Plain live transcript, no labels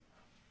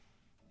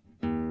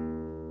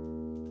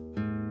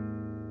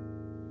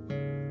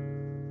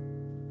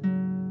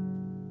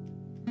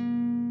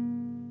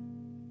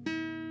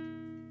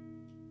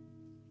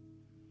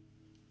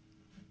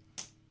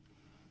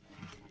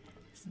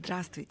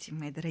Здравствуйте,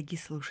 мои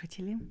дорогие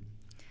слушатели.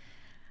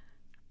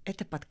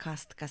 Это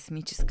подкаст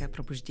 «Космическое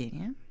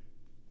пробуждение».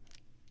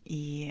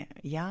 И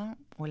я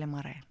Оля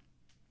Море.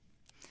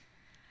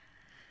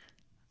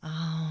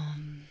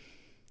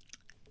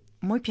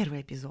 Мой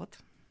первый эпизод.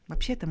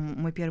 Вообще, это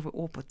мой первый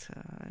опыт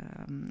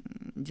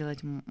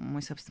делать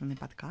мой собственный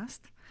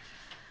подкаст.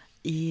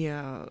 И,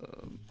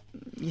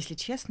 если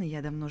честно,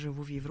 я давно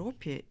живу в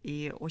Европе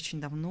и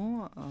очень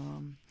давно,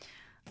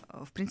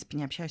 в принципе,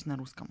 не общаюсь на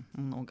русском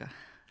много.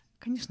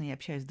 Конечно, я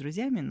общаюсь с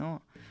друзьями,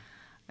 но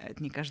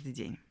это не каждый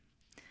день.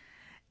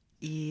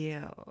 И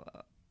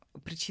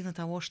причина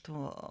того,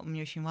 что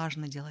мне очень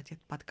важно делать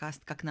этот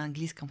подкаст как на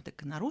английском,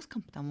 так и на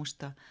русском, потому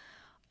что,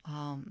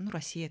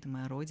 Россия — это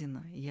моя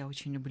родина, и я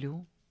очень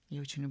люблю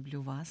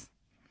вас.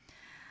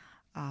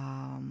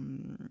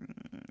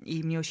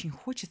 И мне очень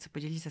хочется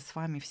поделиться с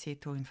вами всей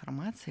той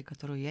информацией,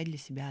 которую я для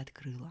себя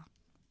открыла.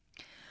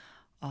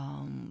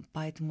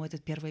 Поэтому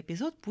этот первый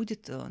эпизод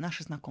будет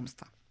наше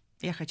знакомство.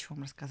 Я хочу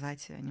вам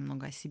рассказать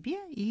немного о себе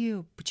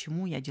и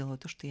почему я делаю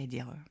то, что я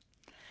делаю.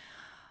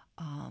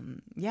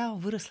 Я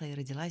выросла и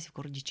родилась в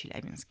городе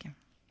Челябинске.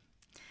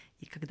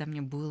 И когда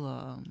мне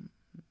было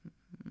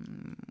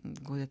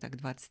года так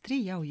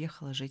 23, я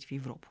уехала жить в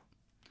Европу.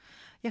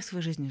 Я в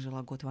своей жизни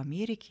жила год в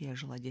Америке, я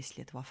жила 10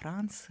 лет во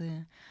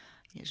Франции,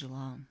 я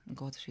жила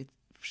год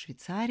в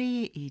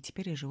Швейцарии, и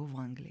теперь я живу в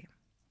Англии.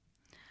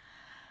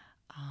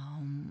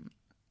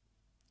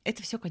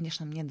 Это все,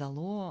 конечно, мне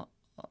дало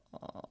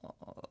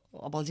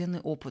обалденный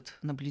опыт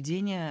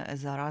наблюдения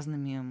за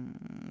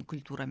разными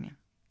культурами.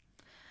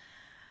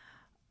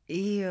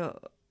 И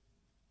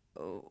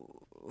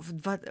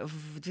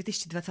в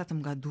 2020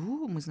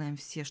 году мы знаем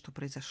все, что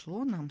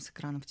произошло. Нам с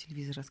экранов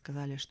телевизора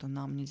сказали, что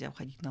нам нельзя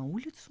выходить на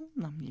улицу,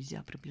 нам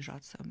нельзя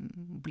приближаться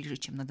ближе,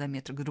 чем на 2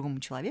 метра к другому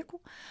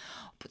человеку,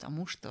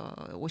 потому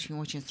что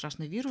очень-очень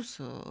страшный вирус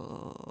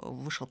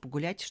вышел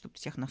погулять, чтобы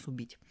всех нас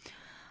убить.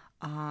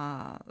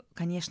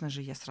 Конечно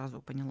же, я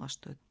сразу поняла,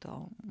 что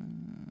это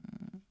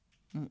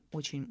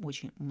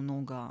очень-очень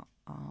много...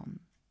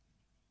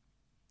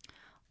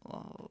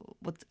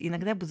 Вот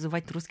иногда я буду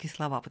забывать русские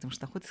слова, потому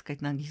что охота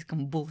сказать на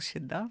английском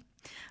bullshit, да?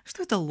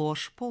 Что это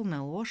ложь,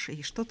 полная ложь,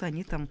 и что-то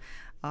они там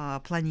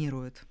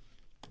планируют.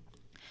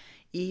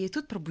 И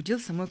тут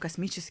пробудился мой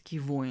космический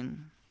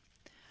воин.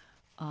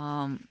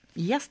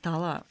 Я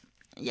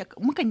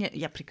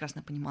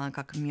прекрасно понимала,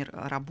 как мир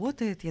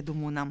работает. Я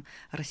думаю, нам,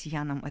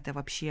 россиянам, это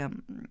вообще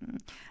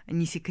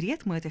не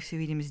секрет. Мы это все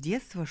видим с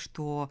детства,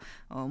 что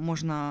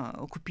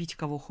можно купить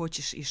кого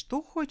хочешь и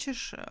что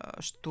хочешь,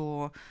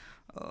 что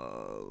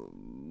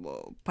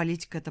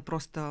политика — это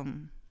просто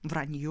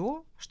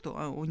вранье,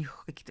 что у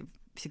них какие-то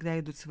всегда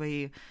идут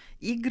свои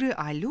игры,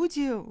 а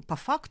люди по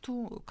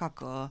факту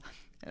как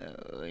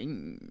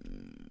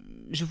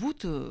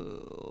живут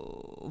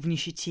в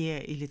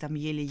нищете или там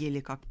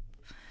еле-еле как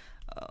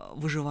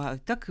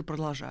выживают, так и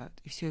продолжают.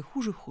 И все и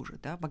хуже и хуже.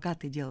 Да?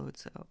 Богатые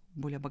делаются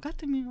более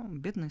богатыми,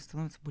 бедные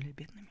становятся более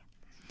бедными.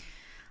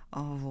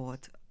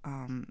 Вот.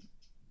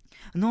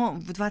 Но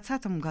в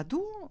 2020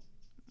 году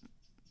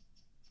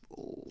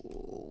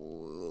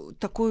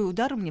такой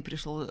удар мне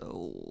пришел,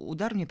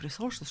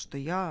 что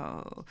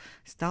я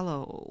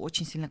стала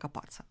очень сильно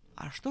копаться.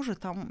 А что же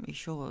там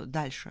еще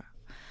дальше?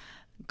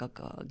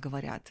 Как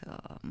говорят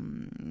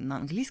на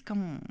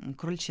английском,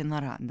 кроличья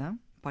нора, да?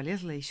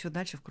 Полезла еще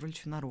дальше в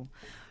кроличью нору.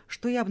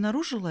 Что я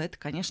обнаружила, это,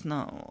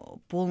 конечно,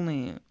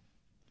 полный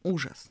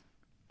ужас.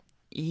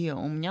 И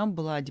у меня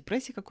была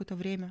депрессия какое-то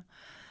время.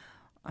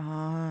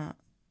 Я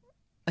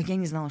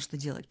не знала, что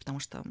делать, потому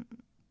что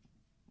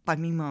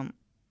помимо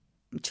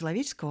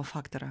человеческого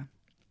фактора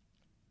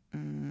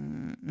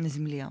на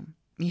Земле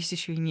есть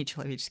еще и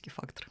нечеловеческий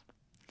фактор.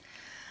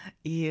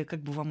 И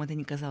как бы вам это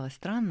ни казалось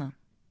странно,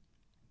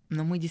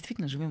 но мы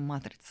действительно живем в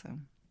матрице.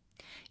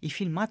 И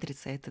фильм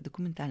 «Матрица» — это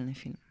документальный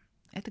фильм.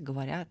 Это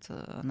говорят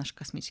наши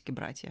космические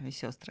братья и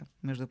сестры,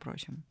 между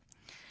прочим.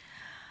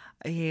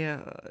 И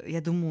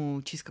я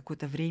думаю, через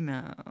какое-то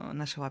время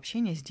нашего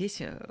общения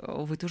здесь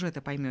вы тоже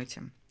это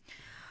поймете.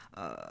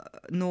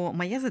 Но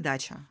моя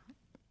задача,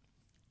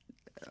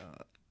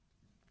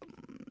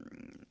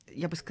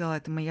 я бы сказала,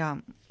 это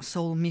моя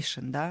soul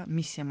mission, да,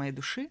 миссия моей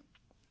души,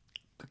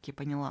 как я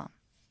поняла,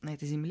 на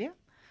этой земле,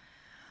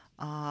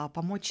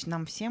 помочь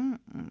нам всем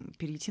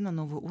перейти на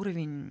новый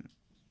уровень,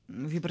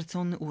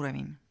 вибрационный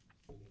уровень.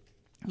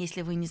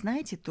 Если вы не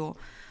знаете, то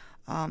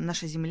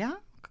наша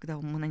Земля, когда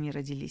мы на ней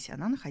родились,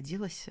 она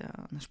находилась,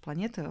 наша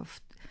планета,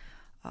 в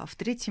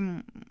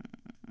 3-м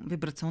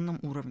вибрационном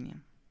уровне.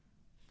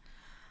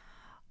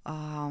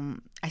 А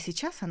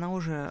сейчас она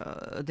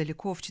уже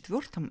далеко в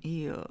 4-м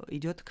и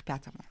идет к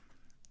 5-му.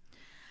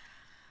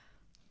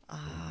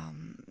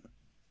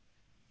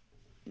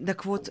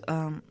 Так вот,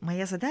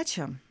 моя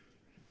задача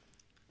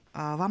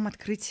вам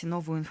открыть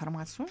новую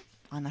информацию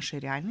о нашей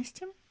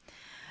реальности.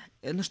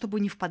 Но чтобы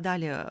не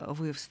впадали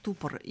вы в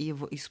ступор и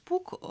в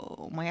испуг,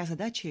 моя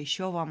задача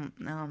еще вам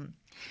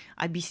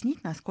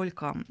объяснить,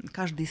 насколько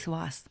каждый из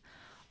вас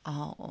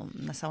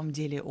на самом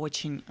деле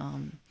очень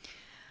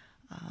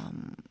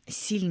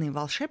сильный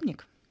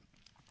волшебник,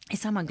 И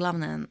самая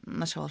главная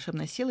наша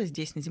волшебная сила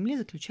здесь на Земле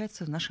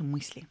заключается в нашей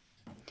мысли.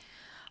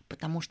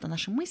 Потому что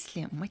наши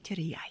мысли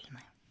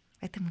материальны.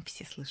 Это мы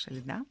все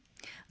слышали, да?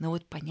 Но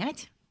вот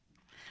понять,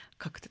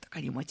 как это так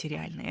они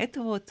материальные,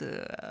 это вот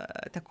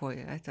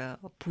такое, это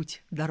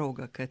путь,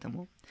 дорога к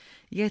этому.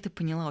 Я это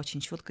поняла очень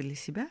четко для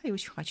себя и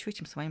очень хочу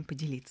этим с вами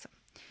поделиться.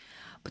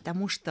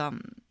 Потому что,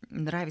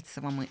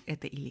 нравится вам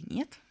это или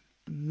нет,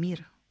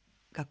 мир,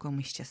 какой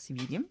мы сейчас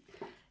видим,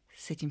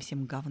 с этим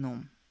всем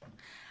говном,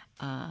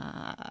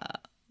 с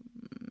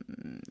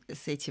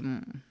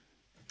этим,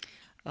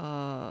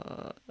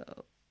 со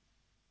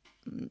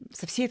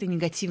всей этой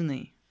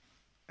негативной,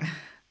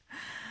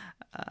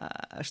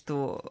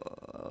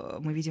 что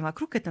мы видим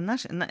вокруг,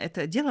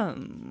 это дело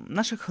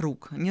наших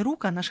рук, не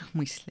рук, а наших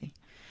мыслей.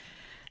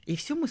 И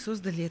все мы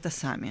создали это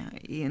сами.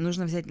 И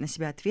нужно взять на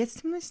себя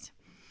ответственность,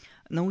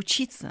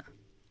 научиться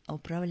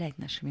управлять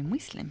нашими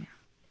мыслями,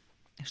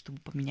 чтобы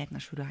поменять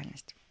нашу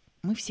реальность.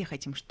 Мы все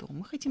хотим что?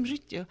 Мы хотим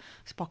жить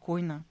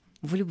спокойно,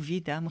 в любви,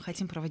 да, мы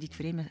хотим проводить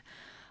время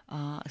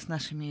с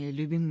нашими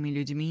любимыми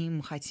людьми,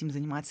 мы хотим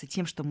заниматься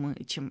тем, что мы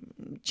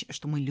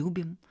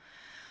любим.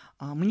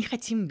 Мы не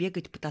хотим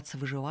бегать, пытаться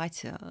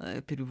выживать,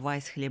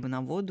 перебывая с хлеба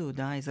на воду,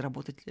 да, и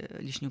заработать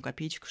лишнюю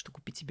копеечку, чтобы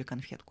купить себе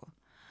конфетку.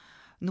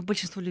 Но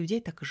большинство людей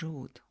так и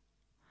живут.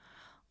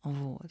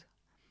 Вот.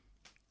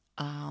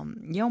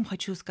 Я вам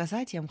хочу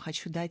сказать, я вам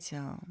хочу дать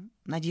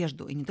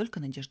надежду, и не только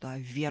надежду, а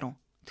веру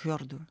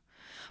твердую.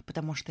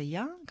 Потому что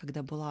я,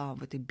 когда была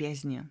в этой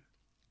бездне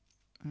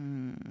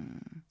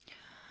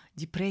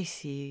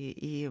депрессии,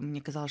 и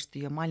мне казалось, что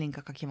я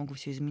маленькая, как я могу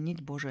все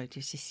изменить, Боже, эти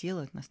все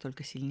силы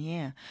настолько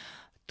сильнее,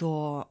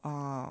 то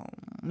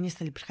мне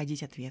стали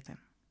приходить ответы.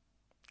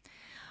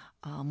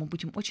 Мы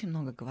будем очень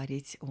много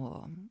говорить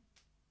о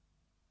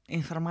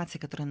информации,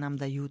 которую нам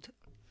дают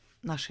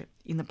наши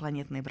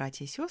инопланетные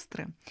братья и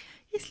сестры.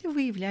 Если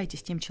вы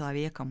являетесь тем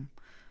человеком,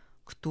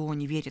 кто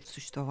не верит в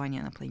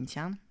существование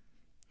инопланетян,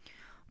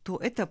 то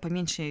это по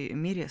меньшей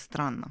мере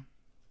странно.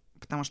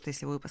 Потому что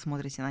если вы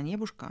посмотрите на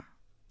небушко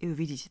и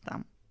увидите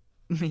там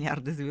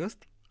миллиарды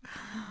звезд,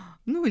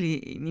 ну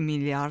или не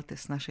миллиарды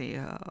с нашей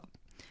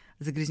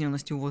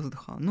загрязненностью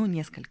воздуха, но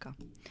несколько,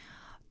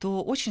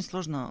 то очень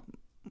сложно,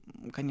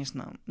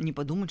 конечно, не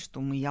подумать,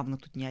 что мы явно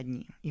тут не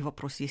одни. И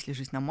вопрос, есть ли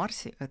жизнь на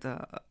Марсе,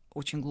 это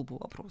очень глупый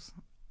вопрос.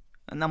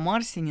 На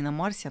Марсе, не на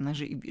Марсе,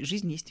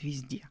 жизнь есть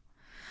везде.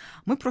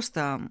 Мы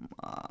просто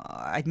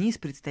одни из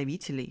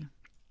представителей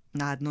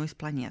на одной из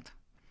планет.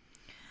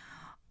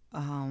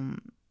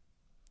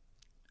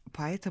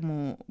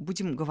 Поэтому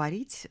будем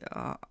говорить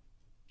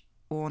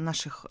о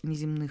наших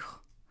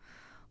неземных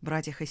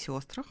братьях и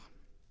сестрах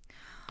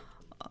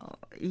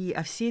и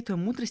о всей той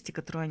мудрости,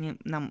 которую они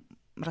нам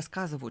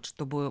рассказывают,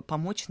 чтобы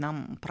помочь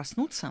нам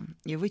проснуться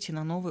и выйти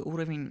на новый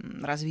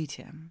уровень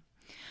развития.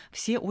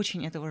 Все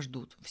очень этого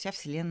ждут. Вся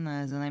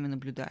Вселенная за нами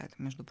наблюдает,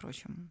 между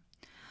прочим.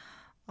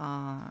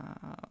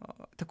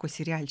 Такой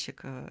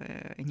сериальчик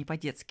не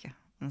по-детски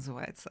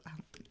называется.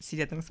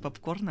 Сидят там с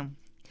попкорном,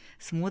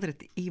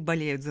 смотрят и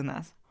болеют за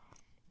нас.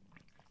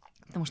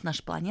 Потому что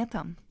наша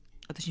планета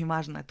 — это очень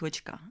важная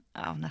точка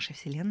в нашей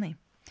Вселенной.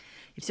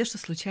 И все, что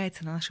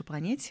случается на нашей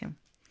планете,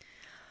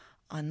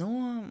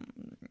 оно...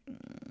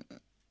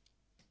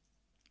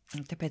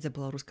 Опять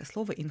забыла русское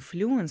слово.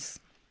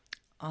 Инфлюенс.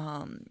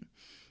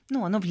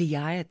 Оно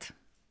влияет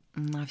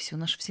на всю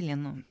нашу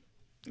Вселенную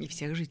и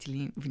всех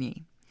жителей в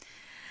ней.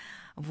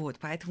 Вот,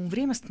 поэтому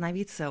время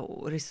становиться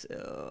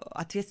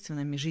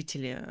ответственными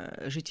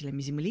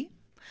жителями Земли.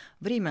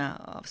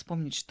 Время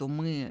вспомнить, что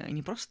мы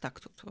не просто так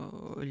тут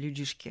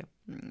людишки,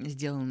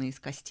 сделанные из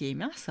костей и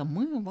мяса,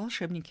 мы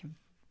волшебники.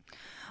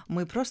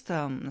 Мы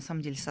просто, на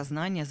самом деле,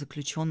 сознание,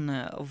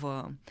 заключенное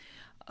в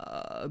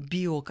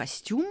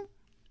биокостюм,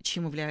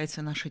 чем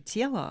является наше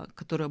тело,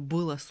 которое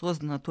было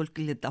создано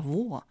только для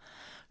того,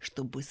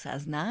 чтобы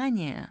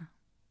сознание,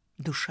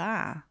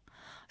 душа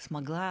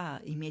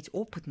смогла иметь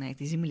опыт на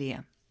этой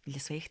земле для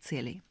своих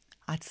целей.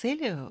 А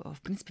цель,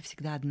 в принципе,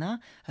 всегда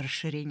одна —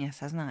 расширение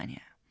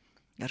сознания.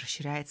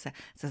 Расширяется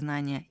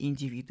сознание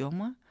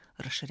индивидуума,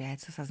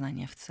 расширяется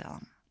сознание в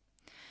целом.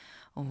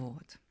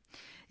 Вот.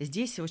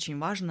 Здесь очень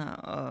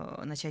важно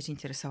начать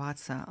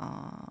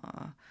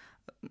интересоваться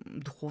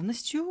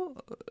духовностью,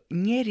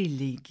 не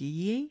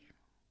религией.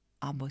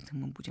 Об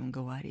этом мы будем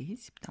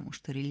говорить, потому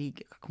что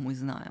религия, как мы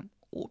знаем,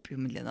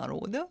 опиум для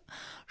народа,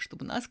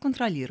 чтобы нас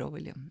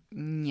контролировали.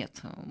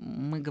 Нет,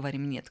 мы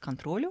говорим нет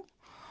контролю,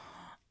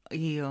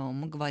 и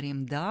мы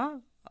говорим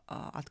да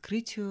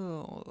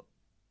открытию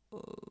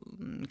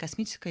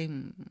космической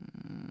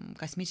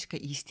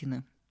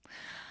истины.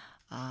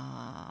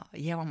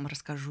 Я вам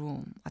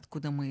расскажу,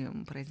 откуда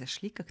мы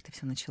произошли, как это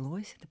все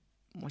началось. Это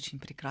очень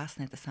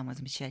прекрасно, это самая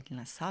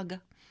замечательная сага,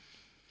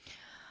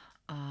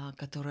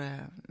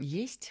 которая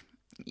есть.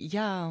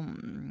 Я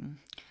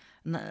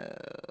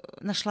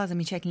нашла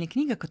замечательную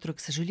книгу, которая, к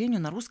сожалению,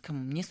 на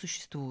русском не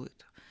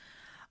существует.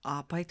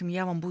 Поэтому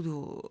я вам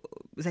буду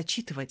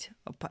зачитывать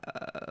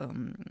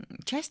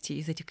части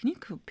из этих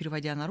книг,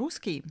 переводя на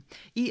русский,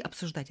 и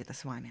обсуждать это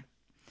с вами.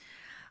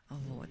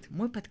 Вот.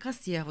 Мой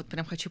подкаст я вот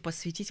прям хочу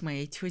посвятить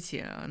моей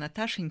тете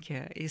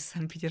Наташеньке из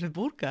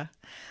Санкт-Петербурга,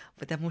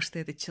 потому что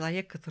это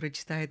человек, который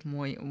читает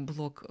мой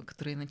блог,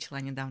 который я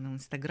начала недавно в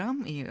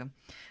Инстаграм, и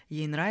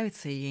ей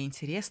нравится, и ей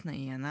интересно,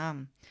 и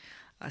она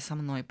со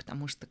мной,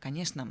 потому что,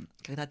 конечно,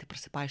 когда ты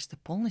просыпаешься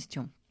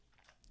полностью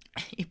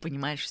и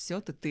понимаешь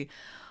все, то ты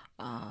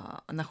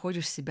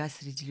находишь себя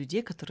среди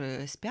людей,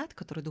 которые спят,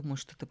 которые думают,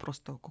 что ты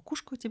просто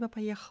кукушка у тебя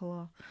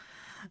поехала,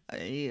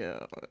 и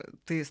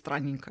ты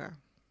странненькая.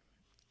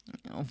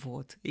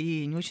 Вот.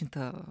 И не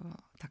очень-то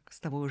так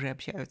с тобой уже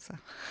общаются.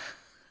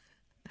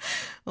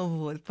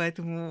 Вот.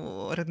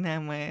 Поэтому, родная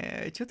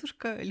моя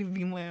тетушка,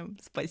 любимая,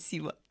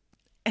 спасибо.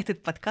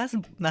 Этот подкаст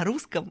на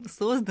русском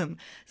создан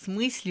с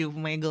мыслью в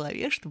моей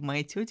голове, чтобы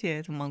моя тетя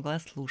это могла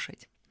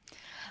слушать.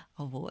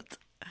 Вот.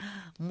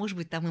 Может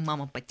быть, там и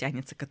мама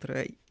подтянется,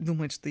 которая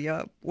думает, что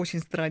я очень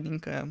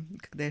странненькая,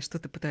 когда я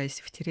что-то пытаюсь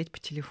втереть по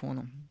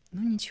телефону.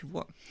 Ну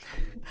ничего.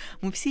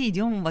 Мы все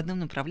идем в одном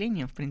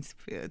направлении, в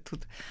принципе.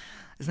 Тут,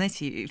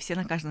 знаете, все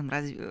на каждом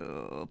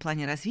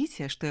плане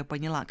развития, что я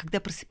поняла. Когда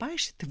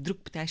просыпаешься, ты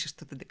вдруг пытаешься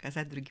что-то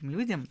доказать другим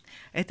людям.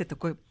 Это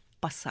такой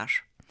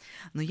пассаж.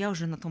 Но я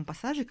уже на том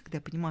пассаже, когда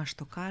я понимаю,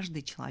 что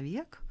каждый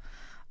человек,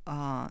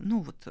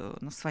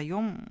 на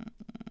своем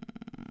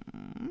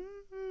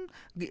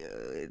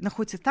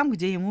находится там,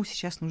 где ему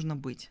сейчас нужно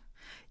быть.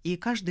 И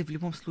каждый в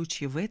любом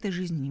случае в этой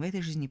жизни, не в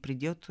этой жизни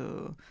придет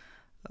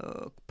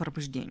к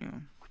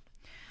пробуждению.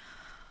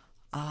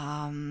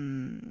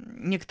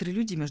 Некоторые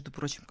люди, между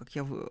прочим, как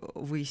я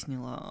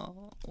выяснила,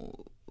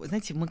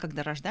 знаете, мы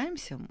когда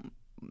рождаемся,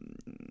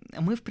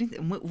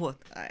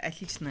 вот,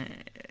 отлично,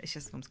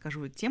 сейчас вам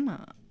скажу,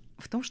 тема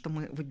в том, что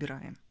мы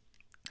выбираем,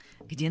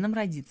 где нам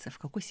родиться, в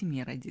какой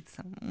семье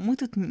родиться. Мы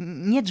тут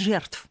нет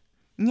жертв.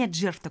 Нет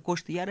жертв такого,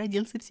 что я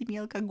родился в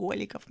семье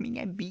алкоголиков,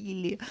 меня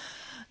били,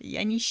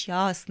 я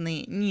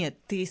несчастный.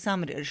 Нет, ты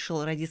сам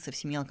решил родиться в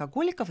семье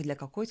алкоголиков для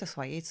какой-то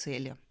своей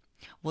цели.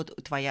 Вот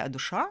твоя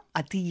душа,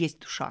 а ты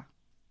есть душа.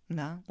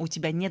 Да? У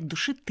тебя нет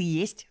души, ты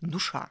есть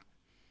душа.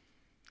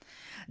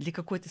 Для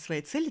какой-то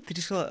своей цели ты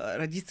решил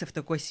родиться в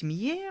такой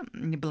семье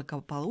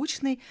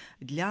неблагополучной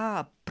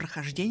для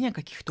прохождения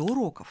каких-то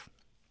уроков.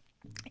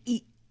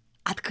 И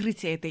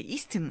открытие этой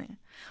истины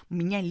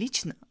меня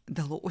лично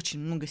дало очень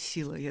много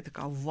силы. Я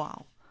такая,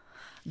 вау,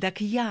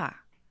 так я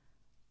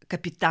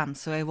капитан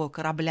своего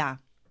корабля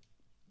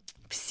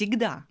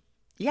всегда.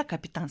 Я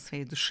капитан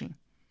своей души.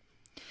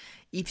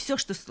 И все,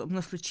 что со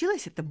мной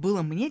случилось, это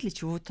было мне для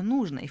чего-то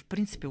нужно. И, в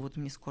принципе, вот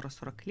мне скоро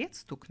 40 лет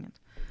стукнет.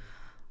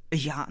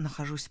 Я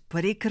нахожусь в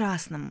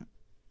прекрасном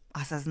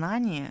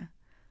осознании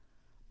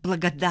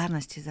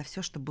благодарности за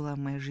все, что было в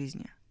моей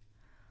жизни.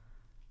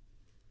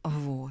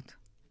 Вот.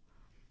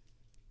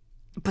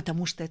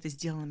 Потому что это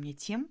сделано мне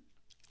тем,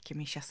 кем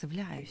я сейчас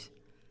являюсь.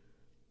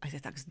 Это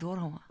так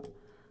здорово.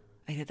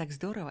 Это так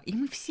здорово. И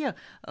мы все,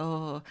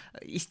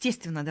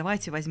 естественно,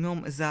 давайте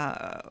возьмем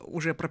за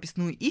уже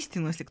прописную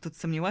истину, если кто-то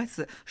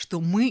сомневается, что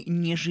мы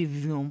не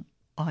живем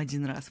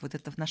один раз. Вот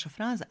это наша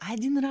фраза.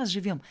 Один раз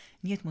живем.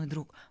 Нет, мой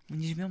друг, мы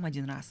не живем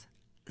один раз.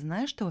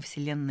 Знаешь, что во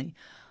Вселенной?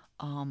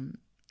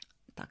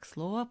 Так,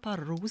 слово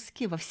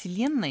по-русски. Во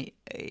Вселенной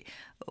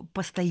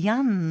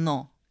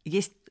постоянно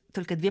есть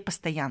только две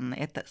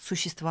постоянные. Это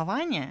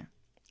существование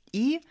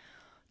и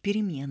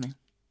перемены.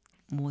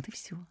 Вот и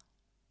все.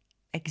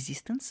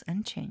 Existence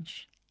and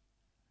change.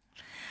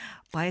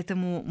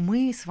 Поэтому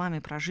мы с вами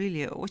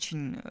прожили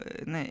очень,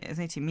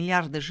 знаете,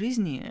 миллиарды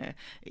жизней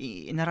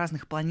и на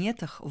разных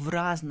планетах, в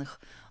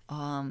разных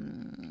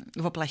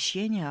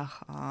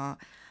воплощениях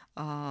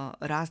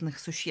разных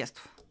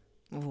существ.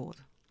 Вот.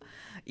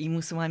 И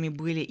мы с вами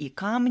были и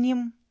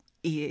камнем,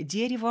 и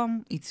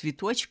деревом, и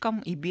цветочком,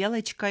 и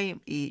белочкой,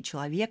 и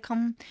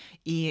человеком,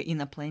 и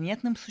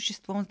инопланетным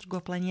существом с другой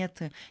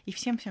планеты, и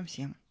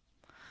всем-всем-всем.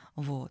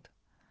 Вот.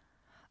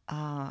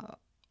 Это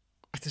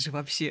же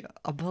вообще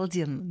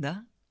обалденно,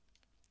 да?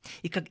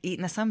 И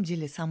на самом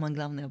деле самое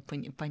главное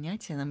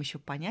понятие, нам еще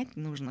понять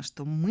нужно,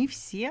 что мы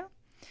все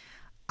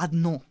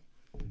одно.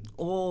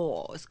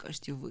 О,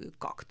 скажете вы,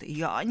 как-то.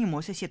 Я не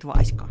мой сосед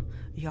Васька.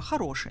 Я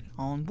хороший,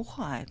 а он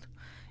бухает.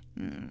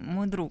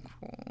 Мой друг,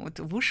 вот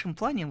в высшем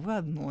плане вы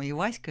одно. И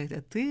Васька —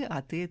 это ты,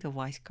 а ты — это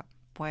Васька.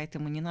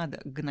 Поэтому не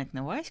надо гнать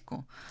на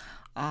Ваську,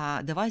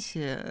 а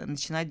давайте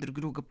начинать друг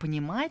друга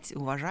понимать,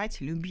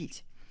 уважать,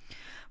 любить.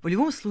 В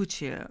любом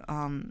случае,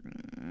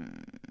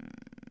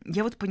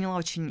 я вот поняла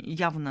очень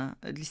явно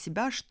для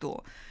себя,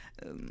 что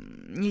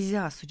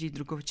нельзя судить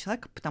другого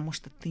человека, потому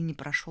что ты не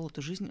прошел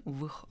эту жизнь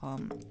в их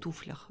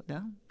туфлях,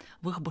 да,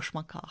 в их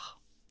башмаках.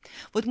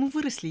 Вот мы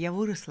выросли, я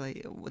выросла,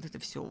 и вот это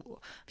все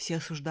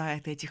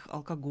осуждают этих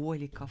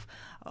алкоголиков,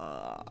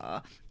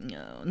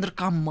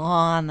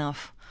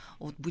 наркоманов.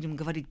 Вот будем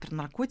говорить про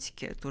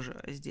наркотики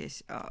тоже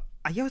здесь. А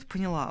я вот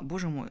поняла,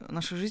 боже мой,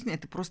 наша жизнь —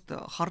 это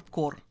просто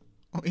хардкор.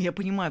 Я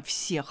понимаю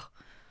всех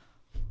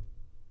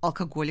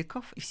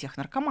алкоголиков и всех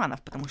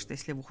наркоманов, потому что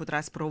если вы хоть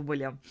раз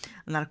пробовали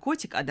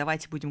наркотик, а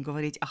давайте будем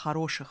говорить о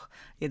хороших,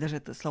 я даже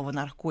это слово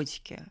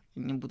наркотики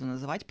не буду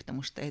называть,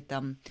 потому что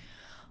это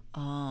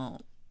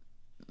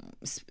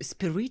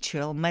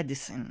spiritual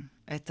medicine.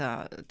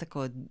 Это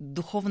такое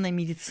духовная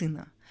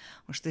медицина.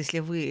 Потому что если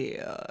вы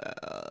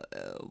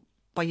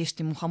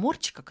поешьте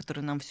мухоморчика,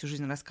 который нам всю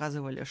жизнь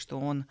рассказывали, что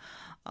он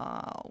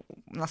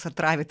нас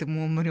отравит, и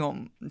мы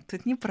умрем, то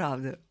это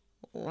неправда.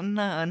 Он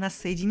нас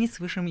соединит с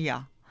высшим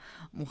я,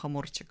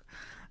 мухоморчик,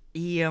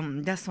 и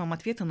даст вам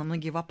ответы на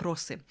многие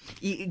вопросы.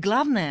 И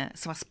главное,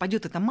 с вас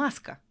спадет эта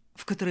маска,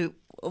 в которой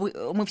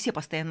мы все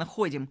постоянно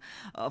ходим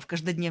в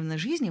каждодневной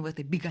жизни, в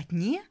этой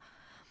беготне.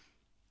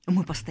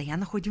 Мы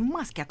постоянно ходим в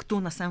маске, а кто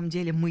на самом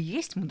деле мы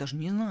есть, мы даже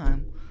не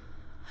знаем.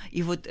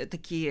 И вот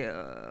такие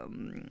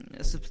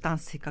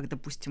субстанции, как,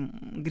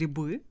 допустим,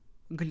 грибы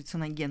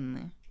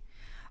галлюциногенные,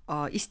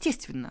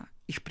 естественно,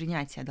 их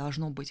принятие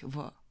должно быть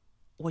в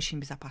очень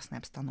безопасной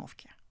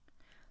обстановке,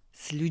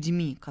 с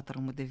людьми,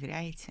 которым вы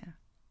доверяете,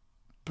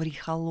 при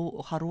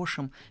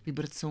хорошем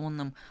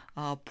вибрационном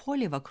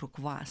поле вокруг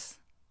вас,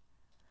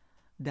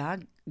 да,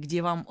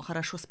 где вам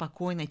хорошо,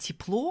 спокойно,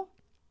 тепло,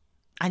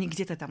 а не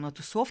где-то там на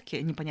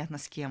тусовке, непонятно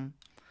с кем.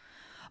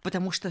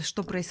 Потому что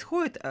что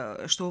происходит,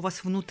 что у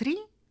вас внутри,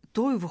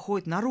 то и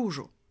выходит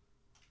наружу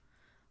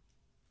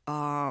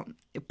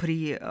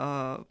при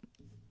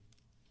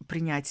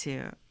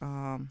принятии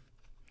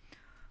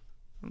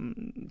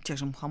тех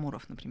же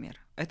мухоморов, например.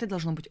 Это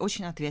должно быть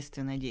очень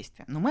ответственное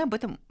действие. Но мы об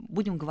этом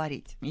будем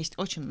говорить. Есть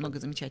очень много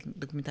замечательных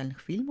документальных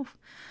фильмов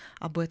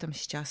об этом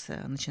сейчас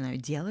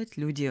начинают делать.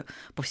 Люди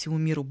по всему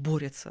миру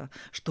борются,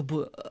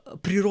 чтобы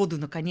природу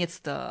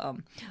наконец-то...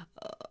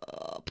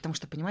 Потому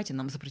что, понимаете,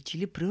 нам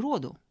запретили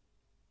природу.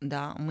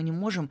 Да, мы не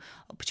можем...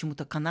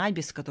 Почему-то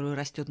каннабис, который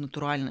растет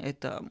натурально,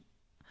 это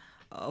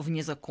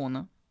вне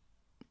закона.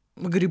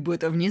 Грибы —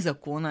 это вне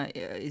закона.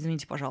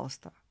 Извините,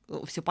 пожалуйста.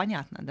 Все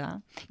понятно,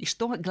 да? И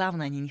что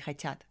главное они не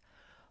хотят?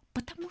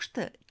 Потому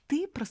что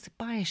ты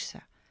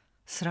просыпаешься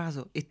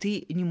сразу, и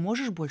ты не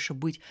можешь больше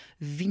быть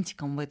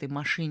винтиком в этой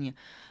машине,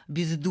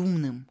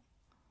 бездумным.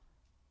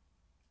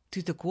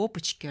 Ты такой,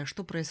 опачки, а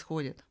что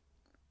происходит?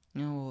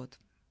 Вот.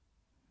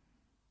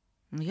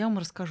 Но я вам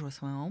расскажу о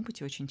своем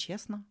опыте очень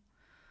честно,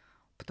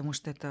 потому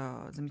что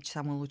это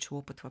самый лучший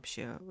опыт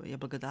вообще. Я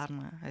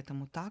благодарна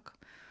этому так.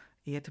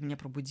 И это меня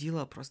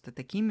пробудило просто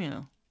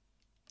такими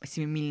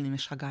семимильными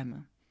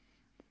шагами,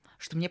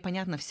 что мне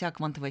понятна вся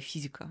квантовая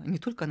физика. Не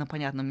только она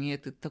понятна, мне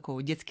это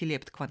такой детский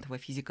лепет квантовая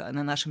физика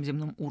на нашем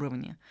земном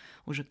уровне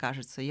уже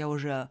кажется. Я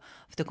уже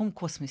в таком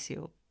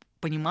космосе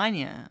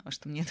понимания,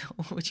 что мне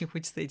очень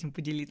хочется этим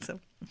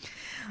поделиться.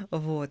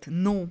 Вот.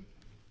 Ну,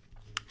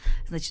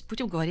 значит,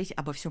 будем говорить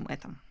обо всем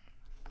этом.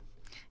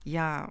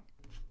 Я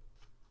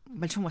в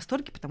большом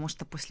восторге, потому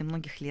что после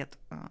многих лет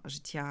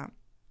житья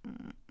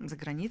за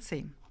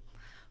границей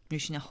мне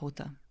очень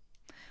охота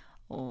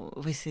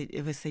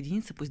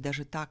воссоединиться, пусть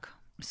даже так,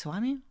 с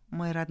вами,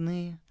 мои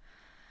родные,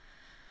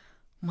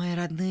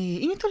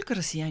 и не только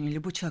россияне,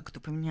 любой человек, кто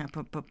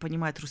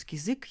понимает русский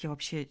язык, я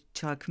вообще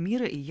человек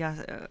мира, и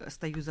я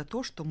стою за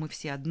то, что мы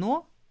все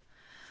одно,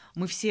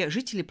 мы все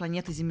жители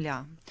планеты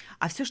Земля,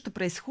 а все, что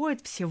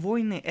происходит, все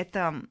войны,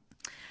 это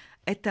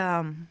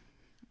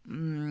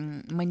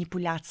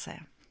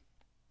манипуляция,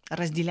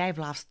 разделяй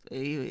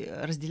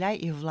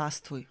и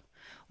властвуй.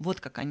 Вот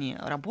как они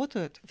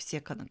работают, все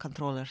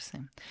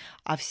контроллерсы.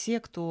 А все,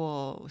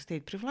 кто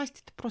стоит при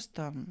власти, это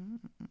просто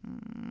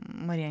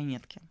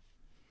марионетки.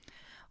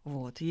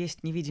 Вот.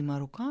 Есть невидимая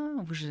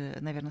рука. Вы же,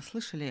 наверное,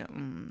 слышали,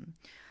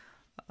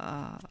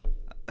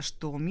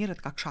 что мир —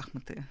 это как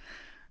шахматы.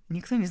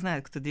 Никто не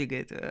знает, кто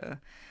двигает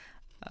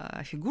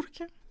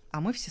фигурки, а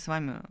мы все с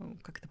вами,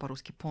 как это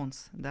по-русски,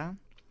 понс, да?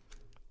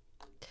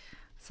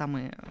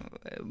 Самые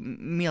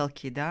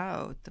мелкие,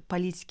 да? Вот,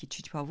 политики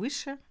чуть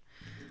повыше.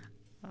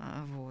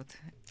 Вот.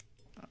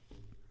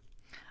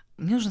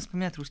 Мне нужно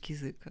вспоминать русский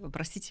язык.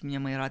 Простите меня,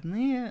 мои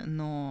родные,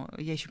 но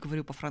я еще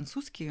говорю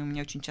по-французски, и у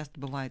меня очень часто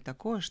бывает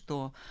такое,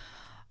 что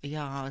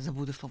я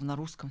забуду слово на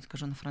русском,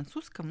 скажу на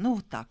французском. Ну,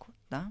 вот так вот,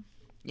 да.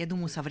 Я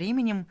думаю, со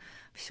временем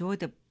все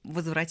это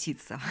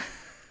возвратится.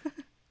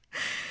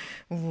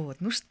 Вот.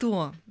 Ну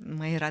что,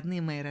 мои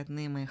родные,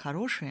 мои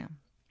хорошие,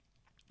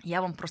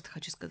 я вам просто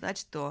хочу сказать,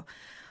 что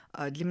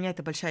для меня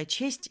это большая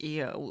честь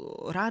и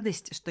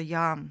радость, что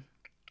я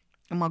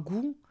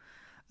могу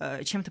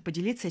чем-то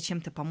поделиться и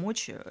чем-то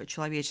помочь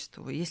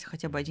человечеству. Если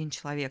хотя бы один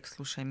человек,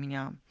 слушая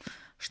меня,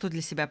 что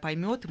для себя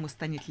поймет, ему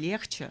станет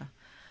легче,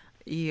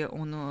 и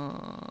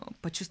он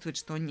почувствует,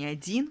 что он не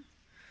один.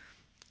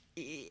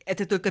 И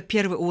это только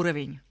первый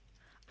уровень.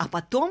 А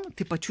потом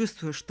ты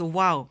почувствуешь, что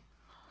вау,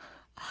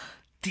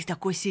 ты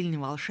такой сильный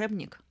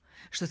волшебник,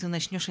 что ты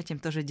начнешь этим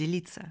тоже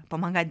делиться,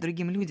 помогать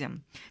другим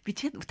людям.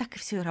 Ведь это, так и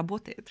все и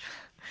работает.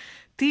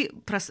 Ты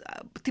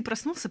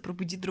проснулся,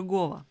 пробуди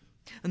другого.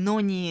 Но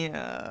не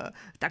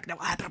так,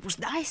 давай,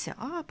 пробуждайся,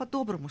 а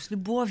по-доброму, с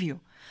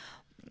любовью.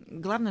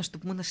 Главное,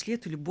 чтобы мы нашли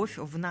эту любовь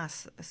в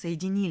нас,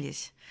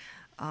 соединились.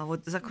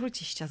 Вот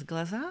закройте сейчас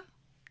глаза,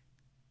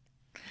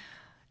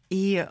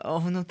 и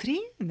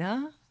внутри,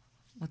 да,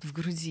 вот в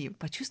груди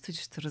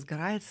почувствуйте, что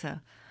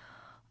разгорается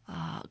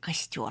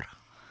костер.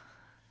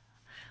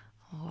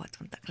 Вот,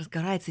 он так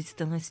разгорается и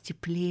становится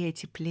теплее,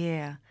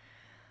 теплее.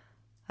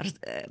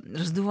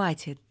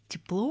 раздувайте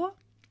тепло,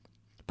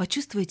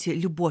 почувствуйте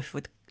любовь.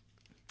 Вот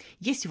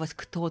есть у вас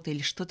кто-то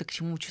или что-то, к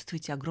чему вы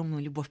чувствуете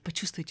огромную любовь,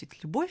 почувствуйте эту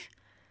любовь,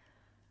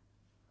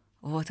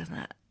 вот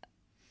она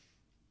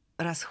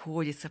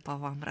расходится по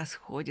вам,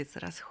 расходится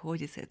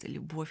эта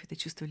любовь, это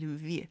чувство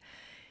любви.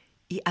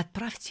 И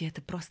отправьте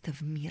это просто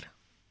в мир.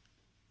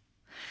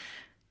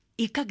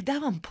 И когда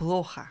вам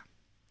плохо,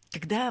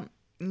 когда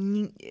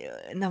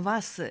на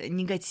вас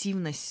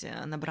негативность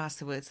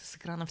набрасывается с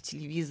экранов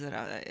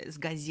телевизора, с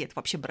газет,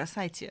 вообще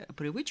бросайте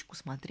привычку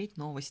смотреть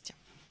новости.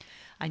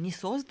 Они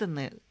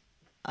созданы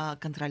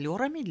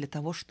контролерами для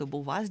того, чтобы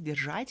у вас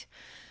держать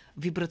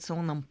в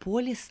вибрационном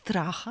поле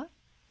страха,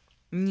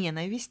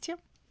 ненависти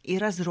и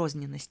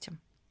разрозненности.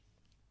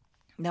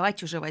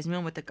 Давайте уже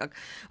возьмем это как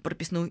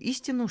прописную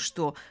истину,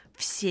 что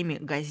всеми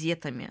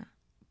газетами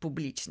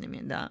публичными,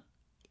 да,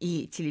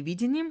 и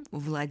телевидением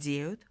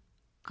владеют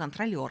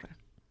контролеры,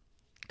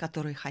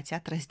 которые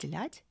хотят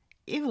разделять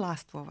и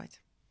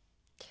властвовать.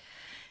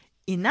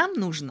 И нам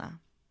нужно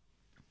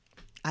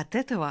от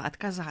этого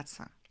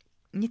отказаться.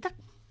 Не так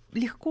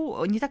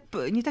легко, не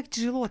так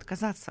тяжело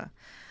отказаться.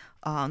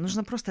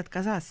 Нужно просто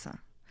отказаться.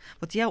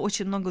 Вот я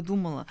очень много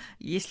думала,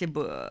 если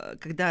бы,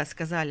 когда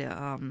сказали,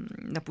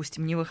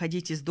 допустим, не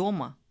выходить из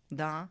дома,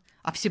 да,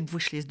 а все бы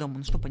вышли из дома,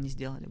 ну что бы они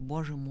сделали?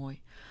 Боже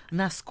мой,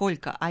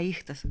 насколько, а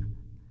их-то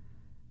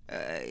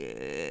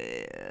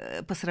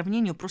по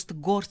сравнению просто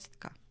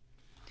горстка.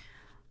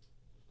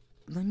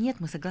 Но нет,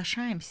 мы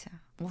соглашаемся.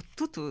 Вот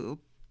тут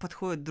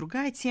подходит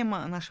другая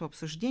тема нашего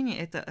обсуждения,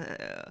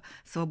 это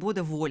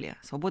свобода воли,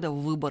 свобода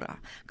выбора,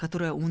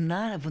 которая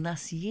в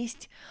нас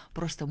есть,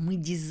 просто мы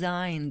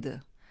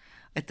designed.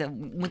 Это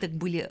мы так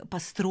были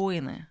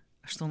построены,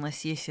 что у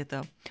нас есть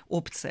эта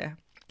опция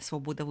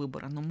свобода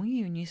выбора, но мы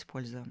ее не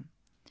используем.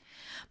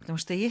 Потому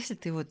что если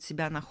ты вот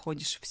себя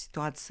находишь в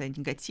ситуации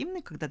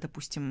негативной, когда,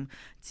 допустим,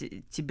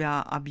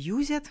 тебя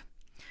абьюзят,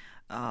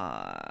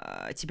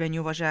 тебя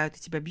не уважают и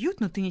тебя бьют,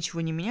 но ты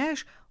ничего не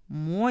меняешь,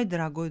 мой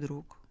дорогой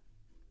друг,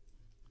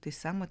 ты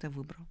сам это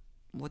выбрал.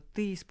 Вот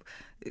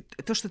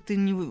то, что ты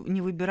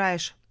не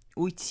выбираешь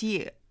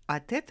уйти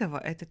от этого,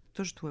 это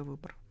тоже твой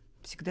выбор.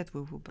 Всегда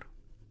твой выбор.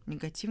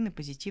 Негативный,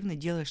 позитивный,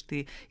 делаешь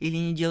ты или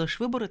не делаешь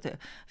выбор, это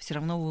все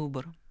равно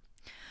выбор.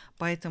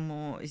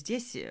 Поэтому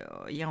здесь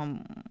я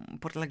вам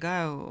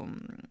предлагаю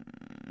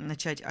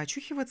начать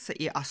очухиваться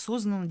и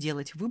осознанно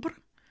делать выбор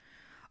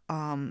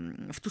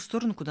в ту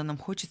сторону, куда нам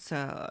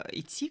хочется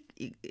идти,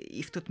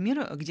 и в тот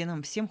мир, где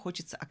нам всем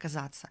хочется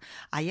оказаться.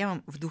 А я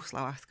вам в 2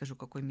 словах скажу,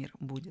 какой мир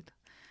будет.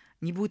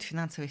 Не будет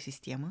финансовой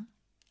системы,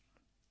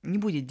 не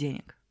будет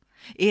денег.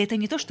 И это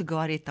не то, что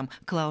говорит там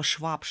Клаус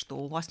Шваб, что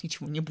у вас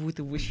ничего не будет,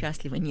 и вы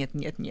счастливы. Нет.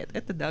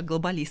 Это, да,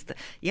 глобалисты.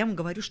 Я вам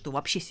говорю, что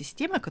вообще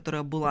система,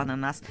 которая была на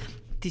нас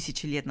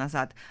 1000 лет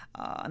назад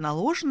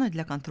наложена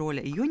для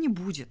контроля, ее не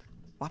будет.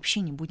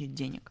 Вообще не будет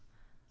денег.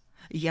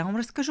 Я вам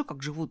расскажу,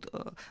 как живут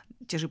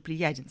те же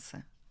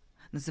плеядинцы.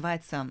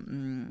 Называется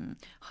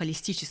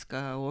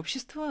холистическое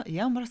общество.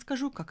 Я вам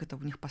расскажу, как это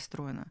у них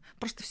построено.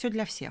 Просто все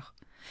для всех.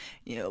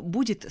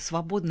 Будет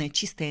свободная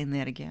чистая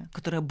энергия,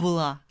 которая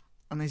была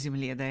на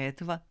Земле до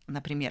этого.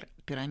 Например,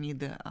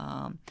 пирамиды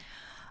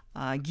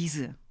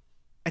Гизы.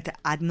 Это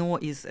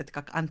это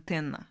как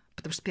антенна.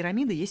 Потому что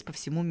пирамиды есть по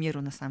всему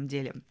миру на самом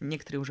деле.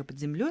 Некоторые уже под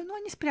землей, но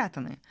они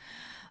спрятаны.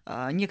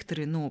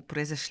 Некоторые,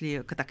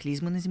 произошли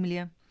катаклизмы на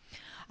Земле.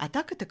 А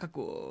так это как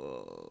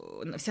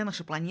вся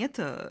наша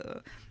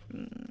планета,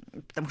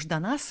 потому что до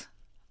нас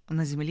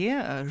на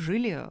Земле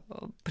жили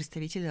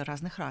представители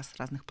разных рас,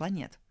 разных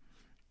планет.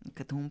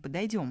 К этому мы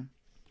подойдем.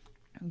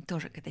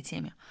 Тоже к этой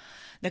теме.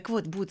 Так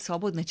вот, будет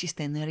свободная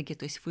чистая энергия,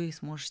 то есть вы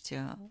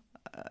сможете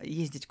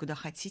ездить куда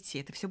хотите,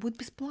 это все будет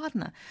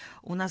бесплатно.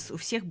 У нас у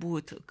всех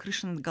будет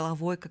крыша над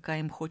головой, какая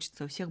им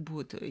хочется, у всех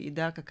будет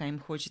еда, какая им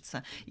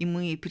хочется, и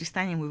мы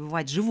перестанем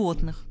убивать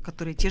животных,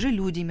 которые те же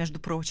люди, между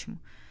прочим,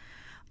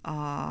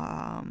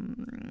 а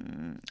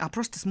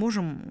просто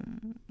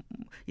сможем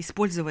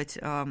использовать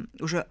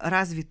уже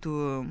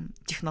развитую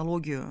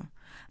технологию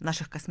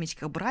наших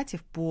космических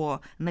братьев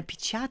по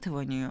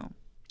напечатыванию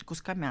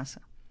куска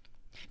мяса,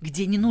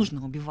 где не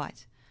нужно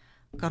убивать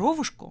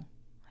коровушку,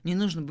 не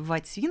нужно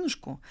убивать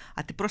свинушку,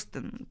 а ты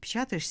просто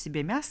печатаешь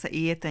себе мясо,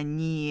 и это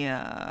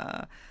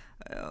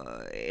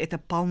это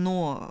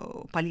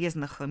полно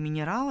полезных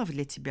минералов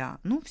для тебя.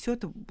 Все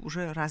это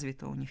уже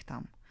развито у них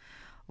там.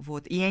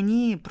 Вот. И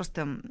они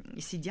просто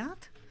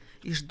сидят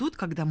и ждут,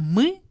 когда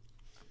мы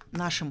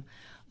нашим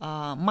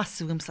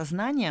массовым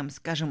сознанием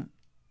скажем: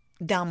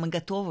 да, мы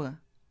готовы,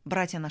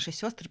 братья, наши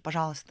сестры,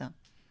 пожалуйста,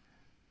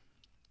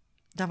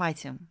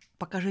 давайте,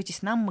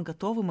 покажитесь нам, мы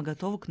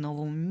готовы к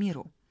новому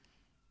миру.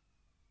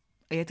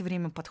 И это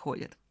время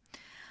подходит.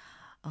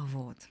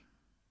 Вот.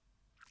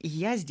 И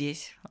я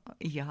здесь,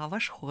 я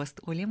ваш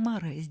хост Оля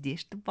Маре, здесь,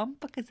 чтобы вам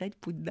показать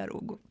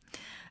путь-дорогу.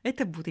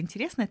 Это будет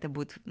интересно, это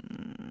будет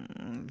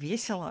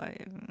весело.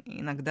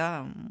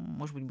 Иногда,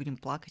 может быть, будем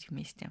плакать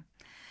вместе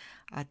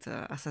от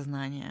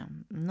осознания.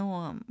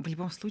 Но в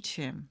любом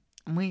случае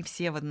мы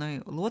все в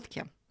одной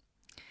лодке.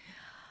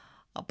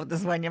 под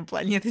названием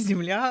 «Планета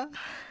Земля».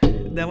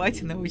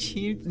 Давайте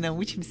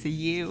научимся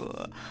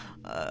ею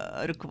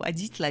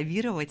руководить,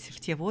 лавировать в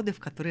те воды, в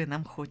которые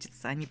нам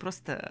хочется, а не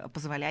просто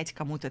позволять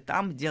кому-то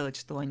там делать,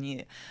 что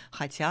они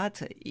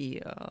хотят,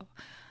 и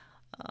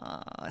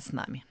с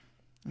нами.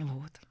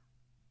 Вот.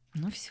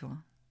 Ну все,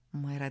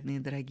 мои родные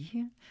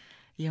дорогие,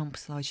 я вам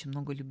посылаю очень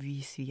много любви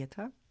и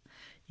света.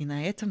 И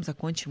на этом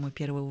закончим мой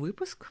первый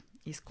выпуск.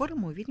 И скоро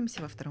мы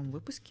увидимся во втором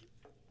выпуске.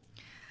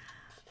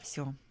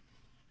 Все.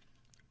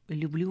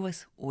 Люблю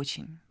вас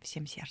очень,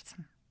 всем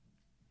сердцем.